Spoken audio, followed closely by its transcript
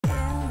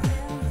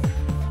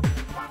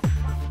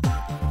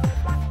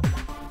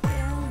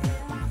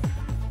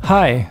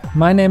Hi,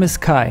 my name is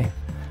Kai.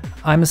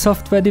 I'm a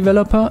software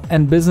developer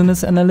and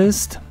business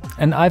analyst,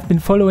 and I've been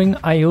following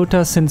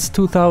IOTA since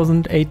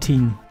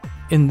 2018.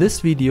 In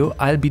this video,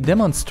 I'll be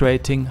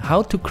demonstrating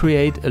how to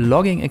create a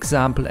logging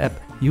example app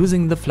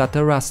using the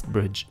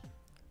Flutter-Rust-Bridge.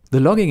 The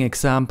logging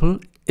example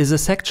is a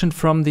section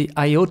from the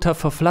IOTA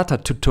for Flutter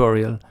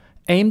tutorial,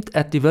 aimed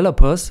at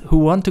developers who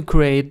want to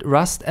create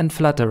Rust and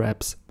Flutter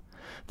apps.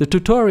 The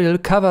tutorial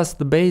covers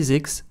the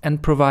basics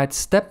and provides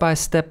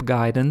step-by-step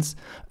guidance,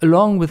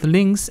 along with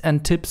links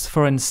and tips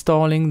for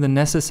installing the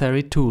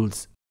necessary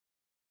tools.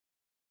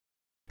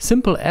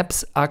 Simple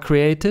apps are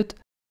created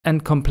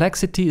and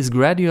complexity is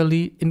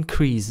gradually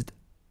increased.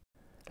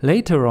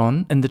 Later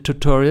on in the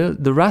tutorial,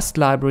 the Rust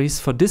libraries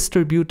for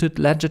distributed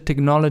ledger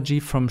technology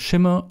from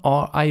Shimmer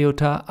or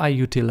IOTA are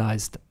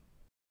utilized.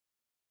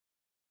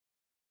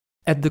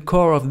 At the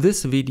core of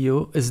this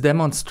video is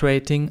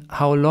demonstrating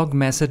how log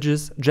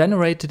messages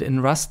generated in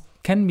Rust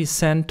can be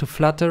sent to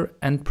Flutter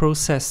and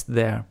processed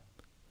there.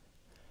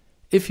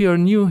 If you're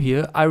new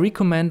here, I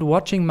recommend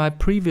watching my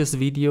previous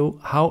video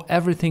How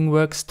Everything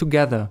Works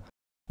Together,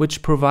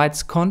 which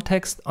provides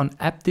context on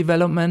app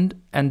development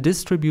and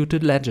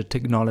distributed ledger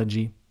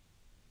technology.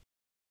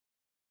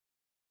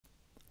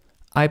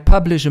 I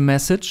publish a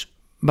message,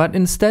 but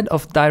instead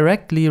of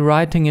directly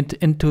writing it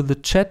into the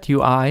chat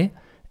UI,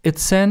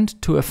 it's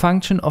sent to a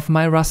function of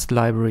my Rust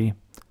library.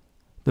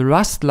 The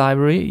Rust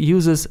library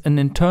uses an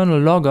internal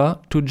logger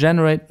to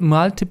generate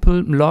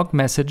multiple log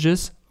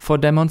messages for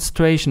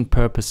demonstration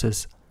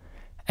purposes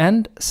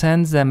and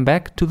sends them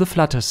back to the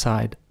Flutter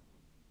side.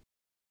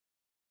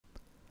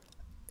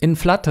 In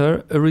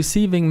Flutter, a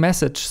receiving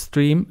message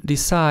stream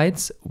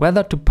decides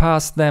whether to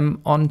pass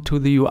them on to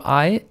the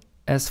UI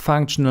as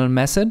functional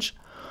message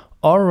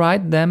or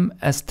write them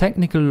as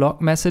technical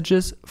log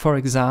messages, for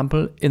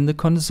example, in the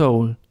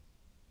console.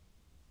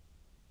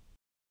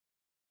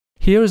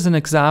 Here is an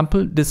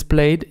example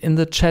displayed in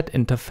the chat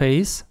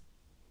interface,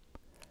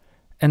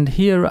 and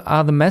here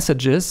are the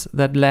messages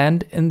that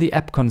land in the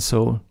app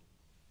console.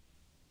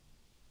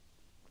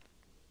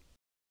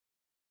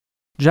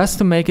 Just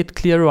to make it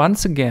clear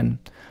once again,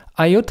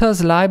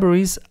 IOTA's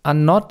libraries are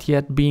not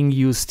yet being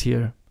used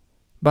here,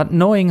 but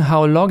knowing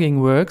how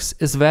logging works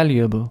is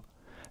valuable.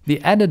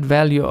 The added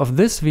value of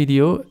this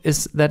video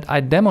is that I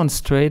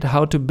demonstrate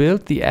how to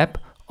build the app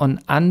on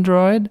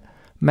Android,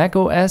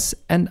 macOS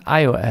and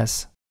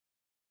iOS.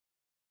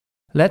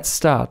 Let's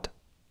start.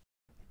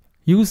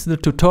 Use the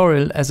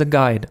tutorial as a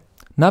guide.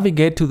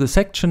 Navigate to the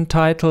section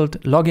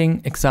titled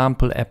Logging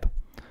Example App.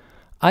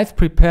 I've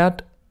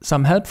prepared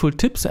some helpful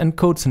tips and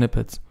code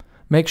snippets.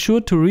 Make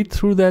sure to read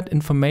through that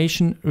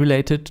information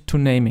related to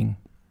naming.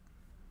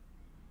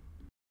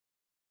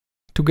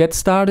 To get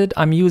started,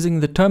 I'm using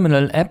the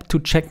terminal app to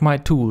check my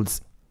tools.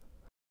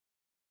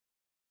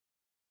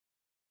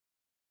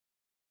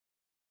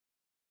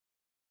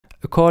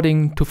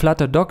 According to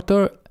Flutter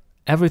Doctor,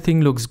 everything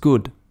looks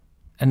good.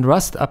 And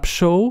Rust App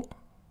Show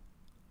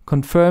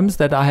confirms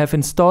that I have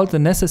installed the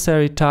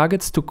necessary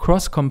targets to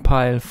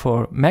cross-compile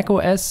for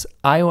macOS,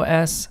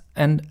 iOS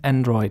and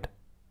Android.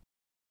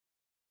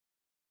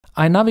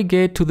 I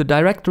navigate to the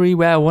directory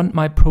where I want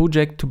my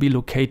project to be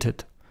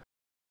located.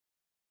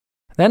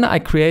 Then I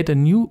create a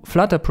new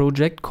Flutter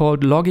project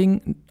called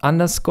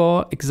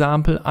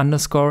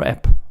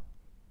logging_example_app.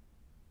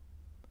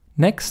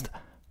 Next,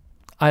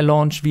 I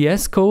launch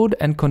VS Code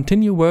and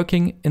continue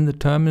working in the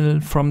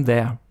terminal from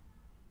there.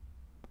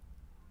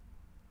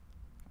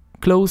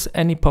 Close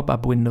any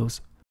pop-up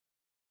windows.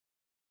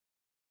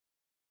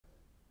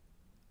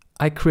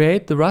 I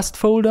create the Rust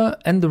folder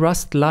and the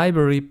Rust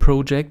library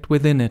project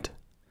within it.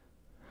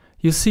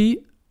 You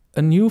see,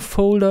 a new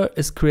folder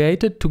is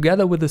created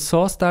together with the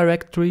source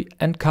directory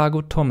and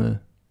cargo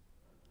toml.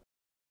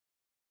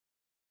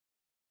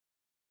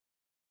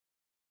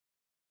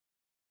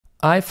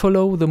 I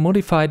follow the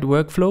modified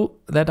workflow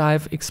that I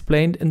have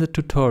explained in the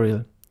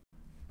tutorial.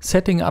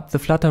 Setting up the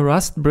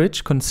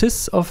Flutter-Rust-Bridge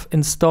consists of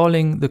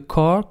installing the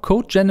core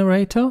code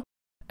generator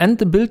and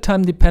the build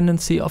time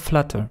dependency of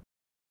Flutter.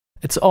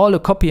 It's all a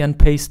copy and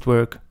paste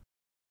work.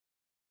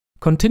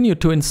 Continue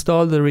to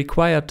install the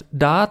required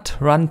Dart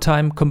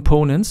runtime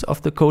components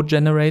of the code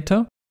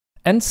generator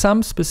and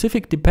some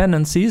specific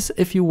dependencies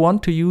if you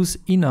want to use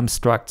enum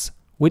structs,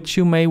 which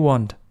you may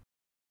want.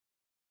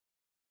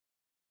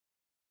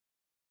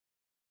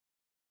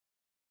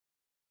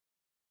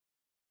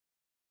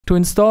 To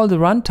install the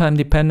runtime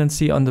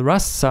dependency on the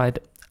Rust side,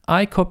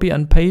 I copy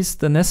and paste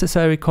the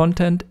necessary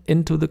content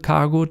into the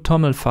cargo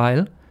toml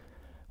file,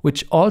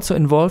 which also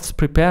involves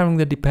preparing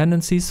the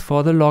dependencies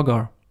for the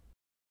logger.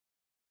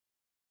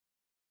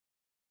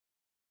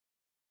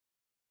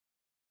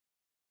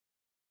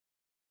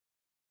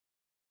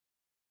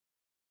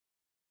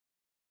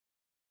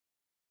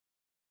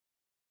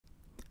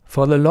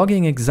 For the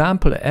logging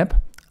example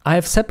app, I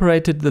have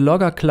separated the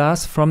logger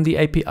class from the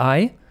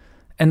API,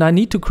 and I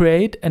need to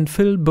create and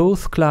fill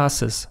both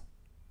classes.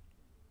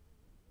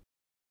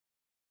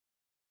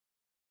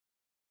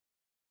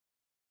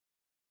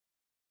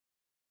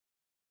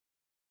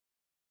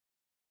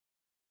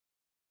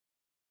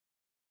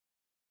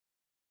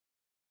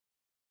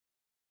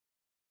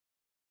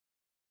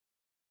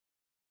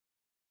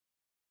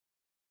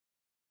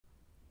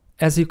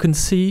 As you can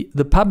see,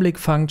 the public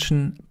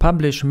function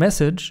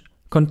publishMessage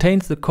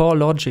contains the core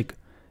logic.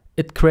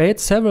 It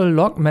creates several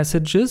log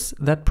messages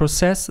that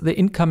process the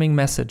incoming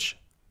message.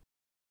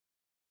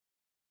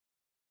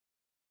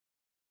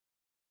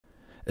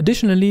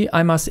 Additionally,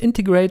 I must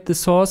integrate the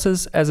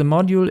sources as a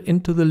module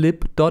into the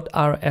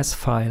lib.rs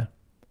file.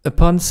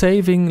 Upon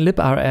saving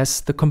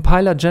librs, the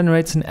compiler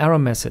generates an error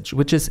message,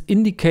 which is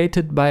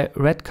indicated by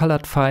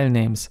red-colored file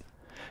names.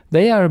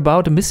 They are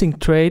about a missing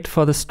trait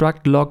for the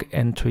struct log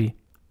entry.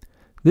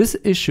 This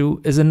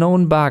issue is a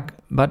known bug,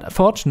 but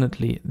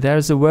fortunately there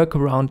is a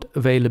workaround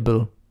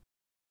available.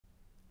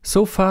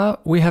 So far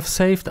we have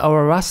saved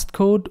our Rust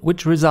code,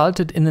 which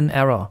resulted in an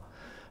error.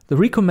 The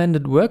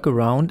recommended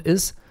workaround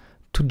is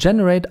to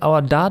generate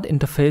our Dart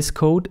interface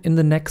code in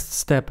the next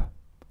step.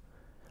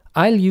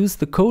 I'll use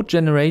the code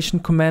generation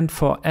command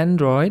for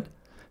Android,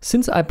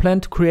 since I plan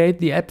to create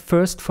the app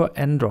first for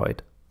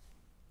Android.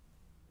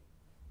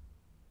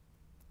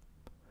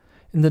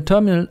 In the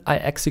terminal, I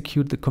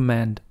execute the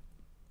command.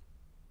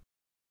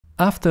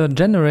 After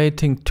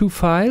generating two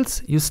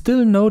files, you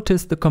still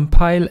notice the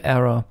compile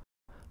error.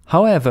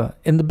 However,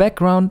 in the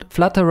background,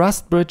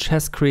 Flutter-Rust-Bridge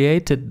has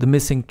created the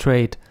missing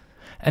trait,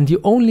 and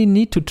you only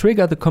need to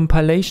trigger the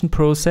compilation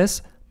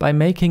process by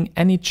making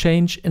any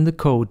change in the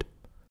code.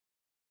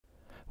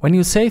 When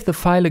you save the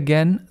file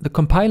again, the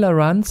compiler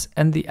runs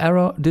and the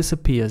error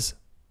disappears.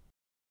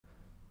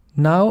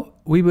 Now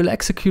we will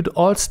execute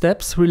all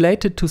steps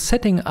related to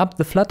setting up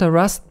the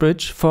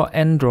Flutter-Rust-Bridge for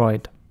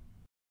Android.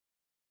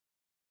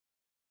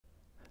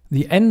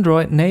 The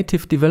Android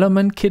Native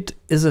Development Kit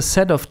is a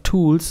set of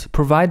tools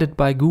provided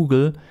by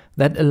Google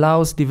that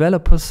allows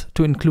developers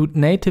to include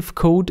native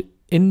code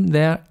in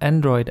their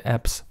Android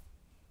apps.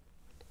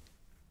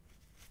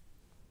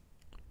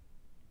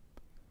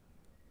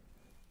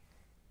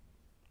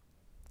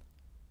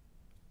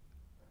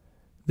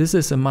 This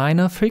is a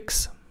minor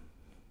fix.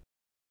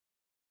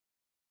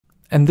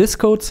 And this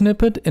code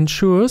snippet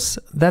ensures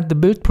that the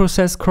build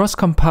process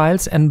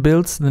cross-compiles and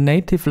builds the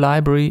native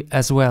library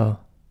as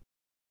well.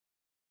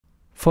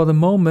 For the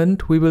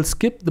moment, we will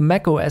skip the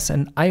macOS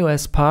and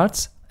iOS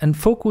parts and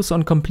focus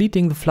on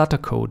completing the Flutter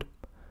code.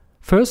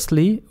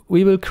 Firstly,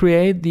 we will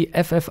create the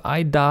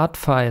FFI Dart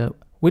file,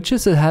 which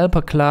is a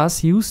helper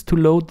class used to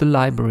load the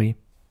library.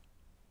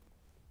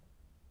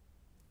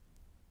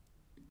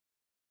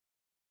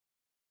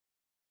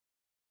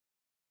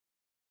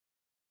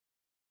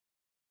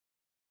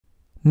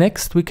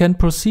 Next, we can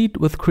proceed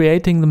with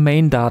creating the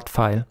main Dart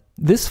file.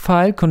 This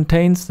file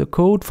contains the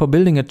code for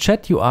building a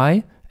chat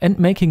UI and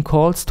making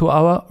calls to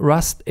our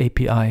Rust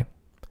API.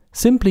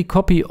 Simply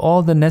copy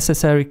all the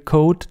necessary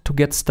code to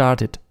get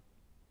started.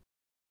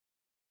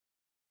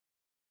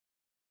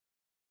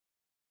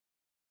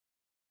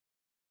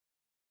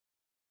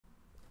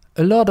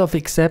 A lot of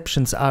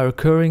exceptions are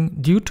occurring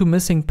due to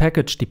missing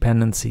package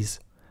dependencies.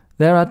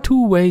 There are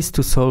two ways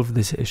to solve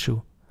this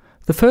issue.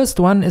 The first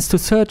one is to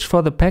search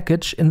for the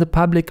package in the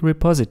public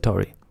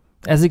repository.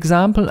 As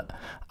example,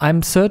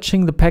 I'm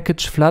searching the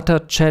package Flutter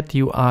Chat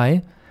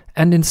UI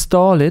and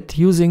install it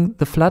using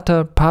the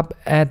flutter pub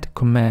add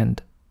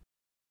command.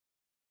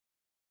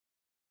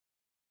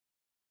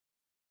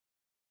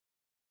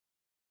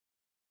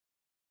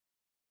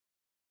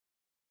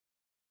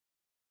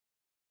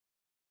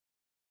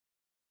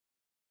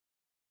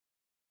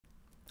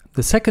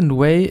 The second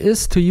way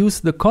is to use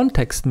the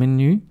context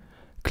menu,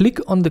 click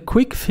on the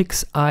quick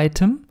fix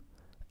item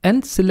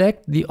and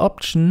select the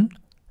option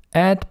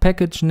Add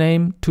package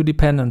name to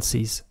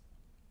dependencies.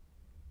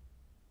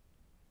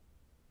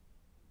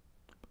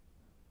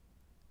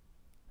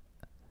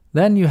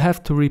 Then you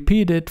have to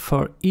repeat it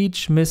for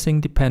each missing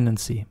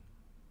dependency.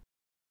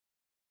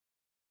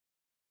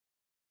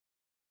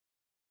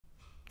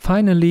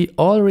 Finally,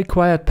 all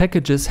required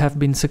packages have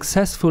been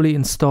successfully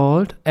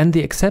installed and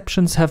the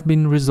exceptions have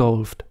been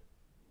resolved.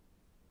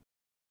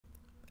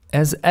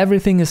 As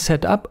everything is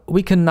set up,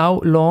 we can now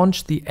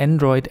launch the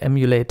Android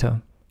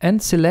emulator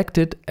and select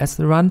it as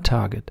the run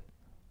target.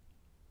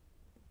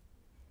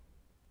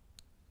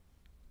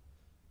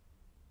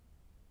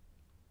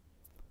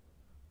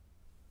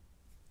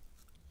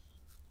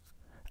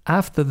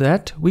 After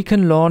that, we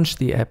can launch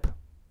the app.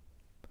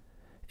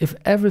 If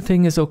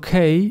everything is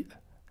okay,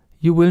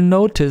 you will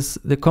notice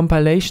the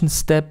compilation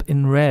step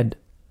in red.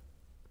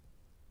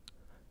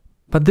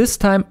 But this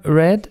time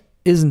red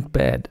isn't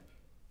bad.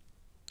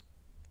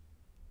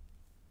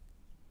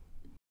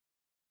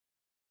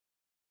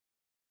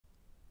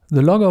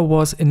 The logger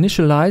was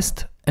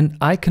initialized and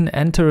I can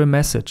enter a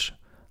message.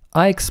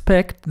 I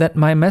expect that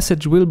my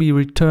message will be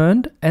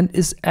returned and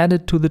is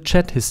added to the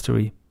chat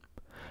history.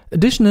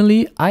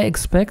 Additionally, I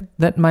expect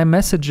that my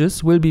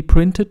messages will be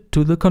printed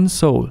to the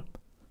console.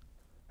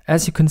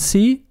 As you can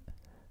see,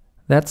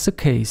 that's the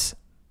case.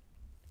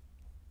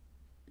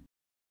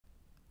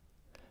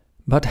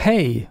 But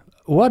hey,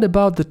 what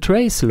about the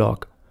trace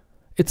log?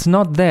 It's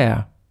not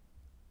there.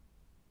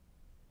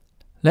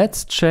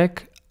 Let's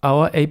check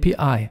our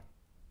API.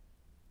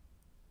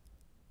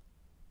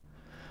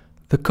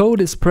 The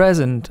code is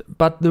present,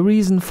 but the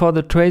reason for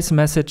the trace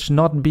message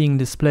not being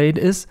displayed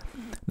is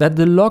that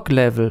the log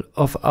level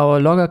of our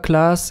logger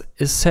class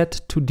is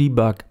set to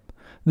debug.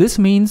 This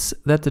means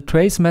that the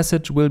trace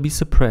message will be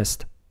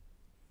suppressed.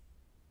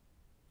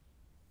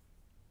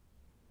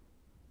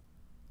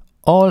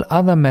 All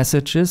other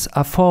messages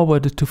are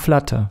forwarded to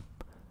Flutter.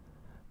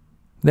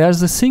 There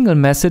is a single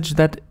message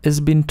that is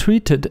being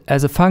treated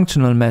as a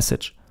functional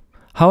message.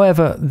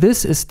 However,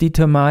 this is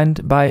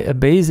determined by a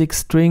basic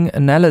string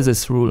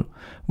analysis rule,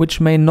 which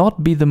may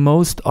not be the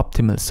most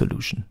optimal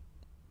solution.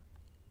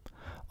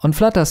 On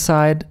Flutter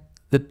side,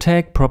 the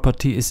tag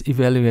property is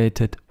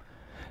evaluated.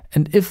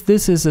 And if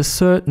this is a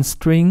certain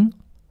string,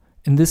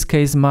 in this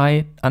case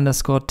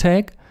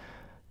my_tag,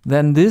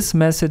 then this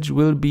message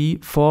will be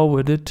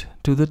forwarded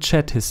to the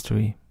chat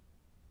history.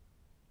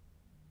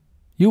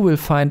 You will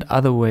find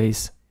other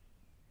ways.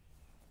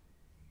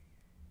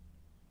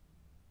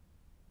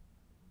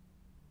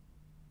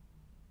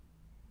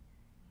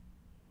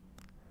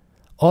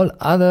 All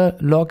other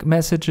log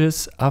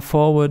messages are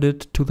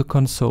forwarded to the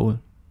console.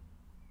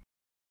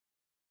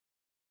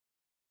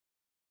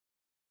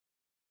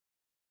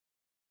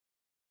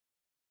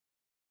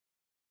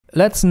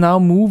 Let's now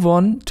move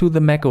on to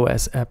the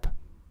macOS app.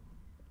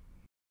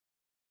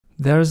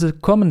 There is a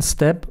common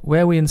step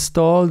where we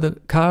install the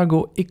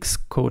cargo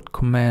xcode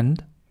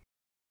command.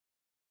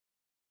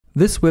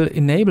 This will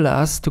enable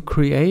us to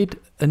create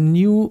a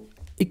new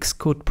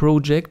Xcode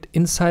project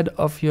inside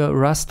of your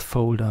Rust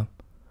folder.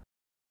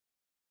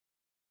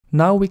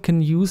 Now we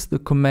can use the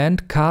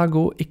command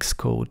cargo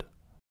xcode.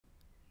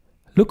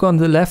 Look on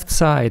the left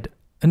side,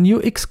 a new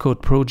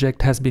Xcode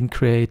project has been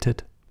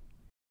created.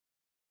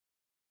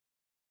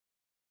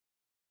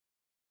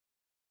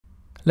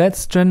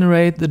 Let's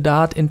generate the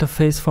Dart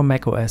interface for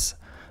macOS.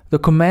 The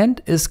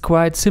command is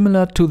quite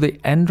similar to the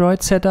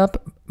Android setup,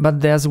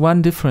 but there's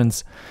one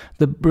difference.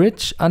 The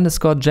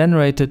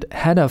bridge_generated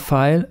header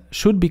file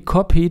should be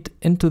copied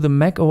into the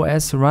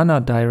macOS runner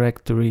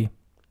directory.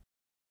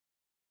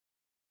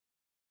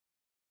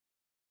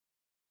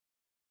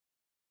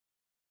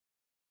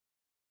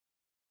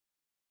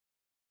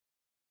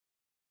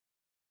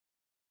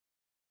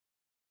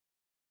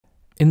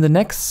 In the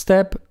next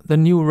step, the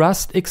new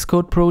Rust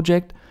Xcode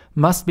project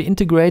must be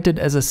integrated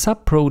as a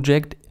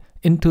sub-project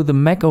into the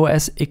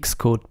macOS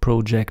Xcode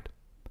project.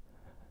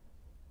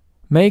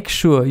 Make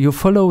sure you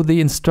follow the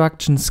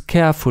instructions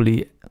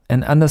carefully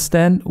and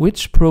understand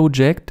which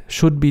project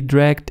should be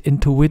dragged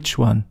into which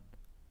one.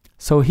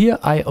 So here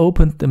I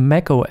opened the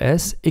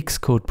macOS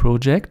Xcode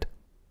project,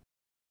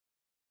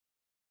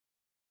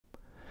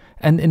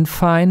 and in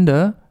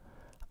Finder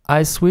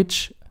I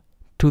switch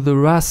to the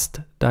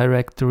Rust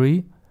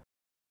directory,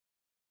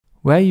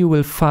 where you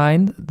will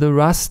find the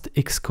Rust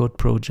Xcode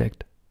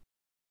project.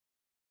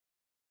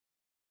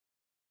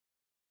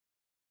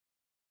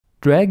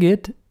 Drag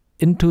it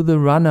into the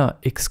runner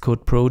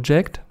Xcode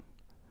project,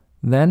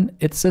 then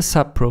it's a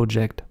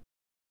sub-project.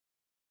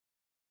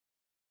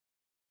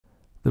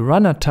 The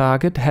runner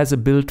target has a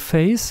build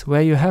phase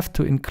where you have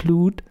to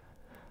include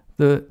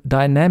the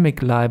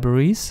dynamic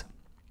libraries,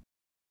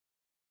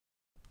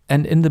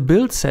 and in the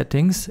build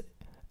settings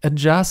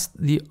adjust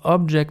the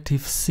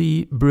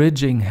Objective-C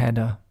bridging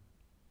header.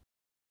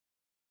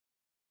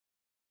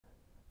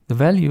 The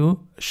value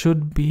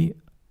should be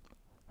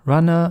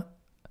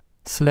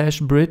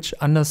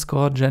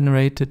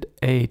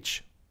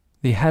runner/bridge_generated_h,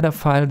 the header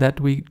file that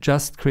we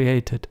just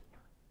created.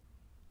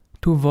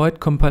 To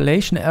avoid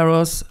compilation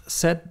errors,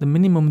 set the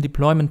minimum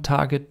deployment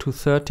target to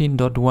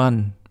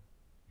 13.1.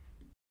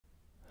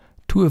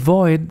 To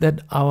avoid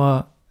that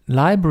our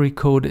library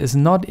code is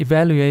not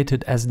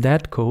evaluated as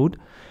dead code,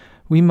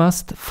 we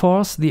must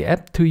force the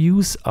app to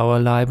use our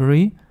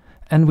library,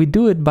 and we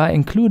do it by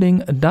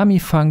including a dummy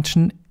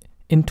function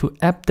into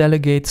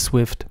app-delegate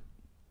Swift.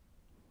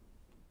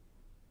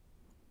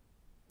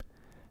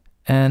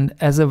 And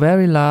as a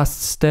very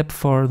last step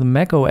for the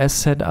macOS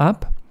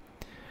setup,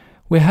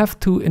 we have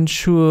to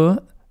ensure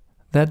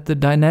that the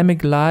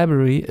dynamic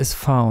library is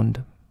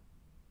found.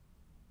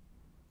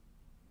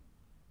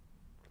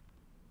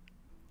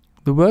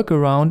 The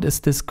workaround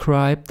is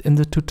described in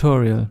the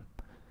tutorial.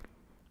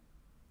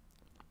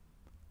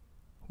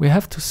 We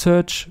have to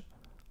search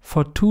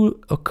for 2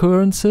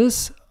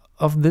 occurrences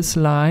of this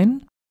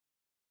line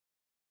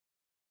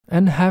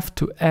and have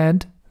to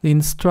add the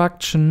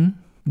instruction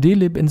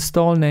dlib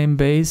install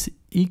namebase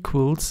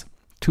equals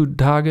to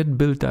target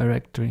build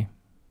directory.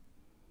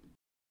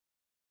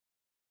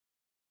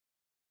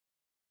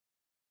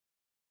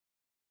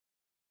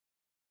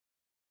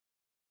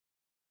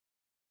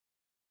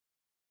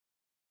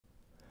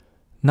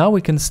 Now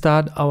we can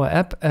start our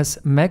app as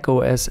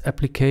macOS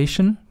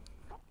application.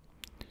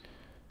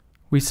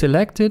 We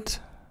select it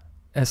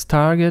as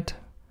target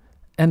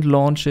and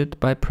launch it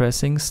by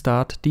pressing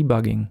Start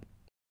Debugging.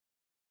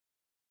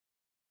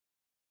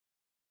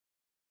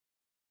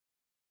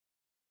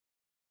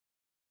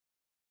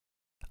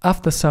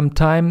 After some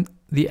time,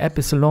 the app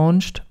is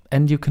launched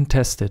and you can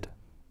test it.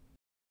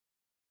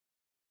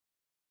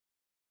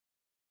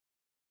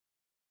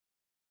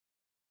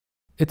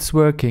 it's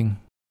working.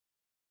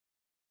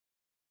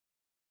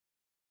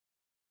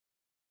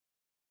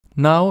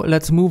 Now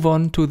let's move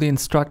on to the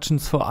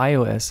instructions for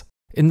iOS.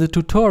 In the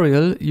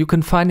tutorial, you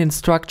can find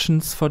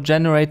instructions for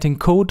generating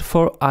code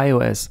for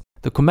iOS.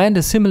 The command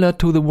is similar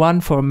to the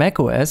one for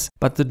macOS,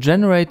 but the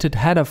generated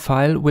header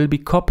file will be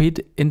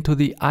copied into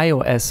the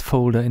iOS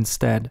folder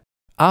instead.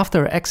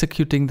 After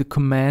executing the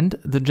command,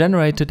 the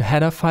generated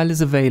header file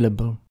is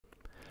available.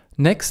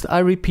 Next, I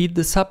repeat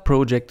the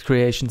subproject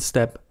creation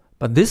step,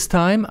 but this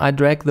time I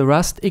drag the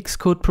Rust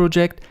Xcode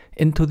project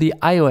into the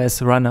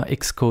iOS Runner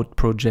Xcode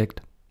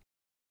project.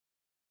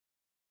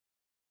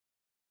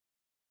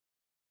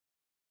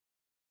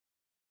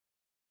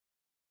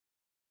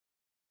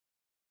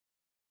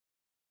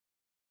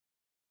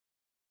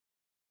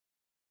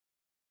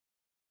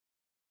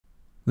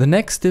 The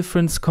next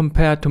difference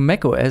compared to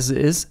macOS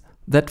is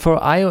that for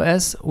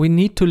iOS we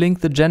need to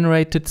link the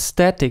generated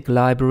static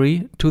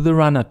library to the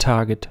runner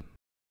target.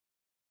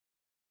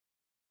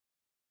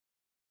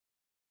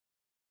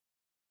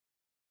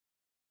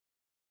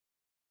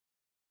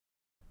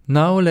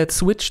 Now let's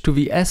switch to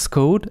VS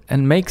Code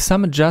and make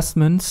some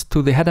adjustments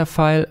to the header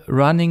file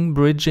running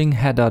bridging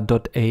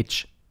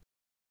header.h.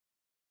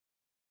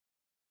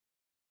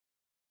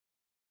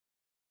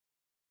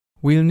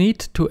 We'll need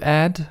to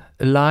add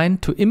a line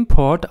to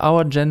import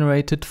our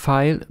generated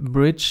file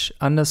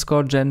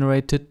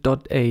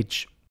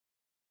bridge_generated.h.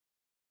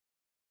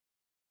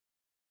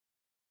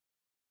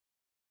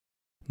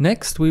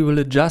 Next, we will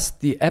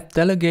adjust the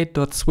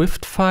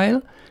app_delegate.swift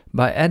file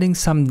by adding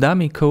some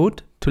dummy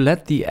code to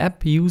let the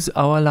app use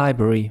our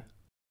library.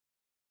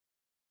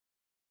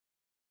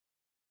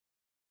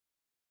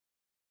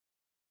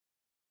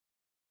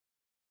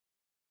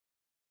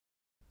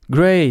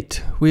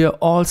 Great, we are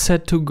all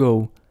set to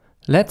go.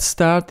 Let's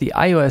start the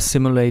iOS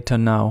simulator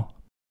now.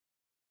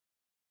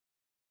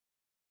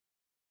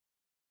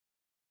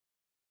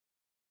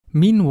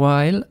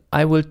 Meanwhile,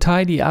 I will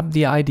tidy up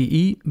the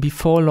IDE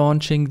before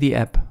launching the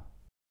app.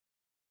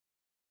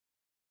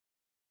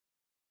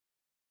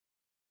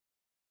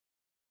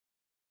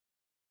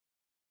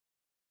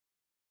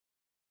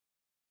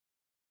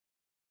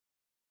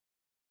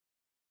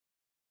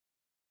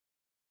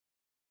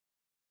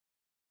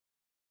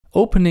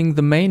 Opening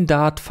the main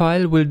Dart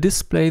file will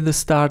display the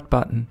Start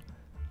button,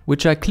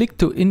 which I click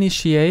to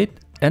initiate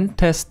and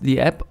test the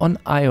app on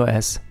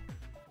iOS.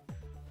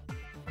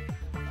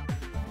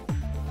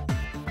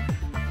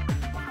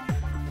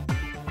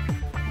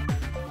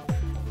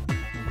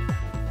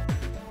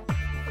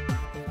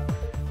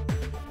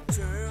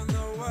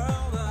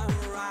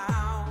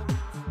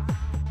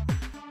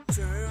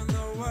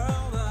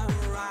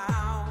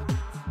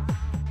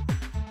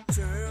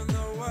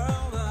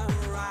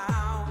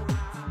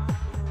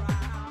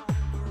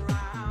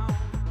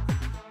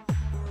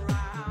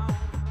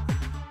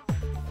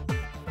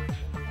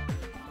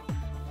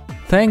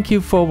 Thank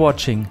you for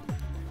watching.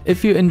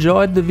 If you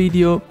enjoyed the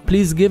video,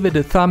 please give it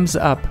a thumbs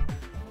up.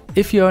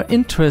 If you are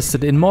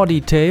interested in more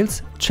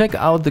details, check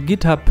out the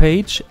GitHub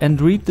page and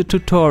read the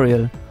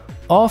tutorial,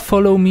 or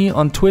follow me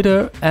on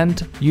Twitter and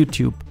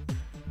YouTube.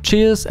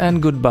 Cheers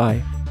and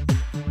goodbye.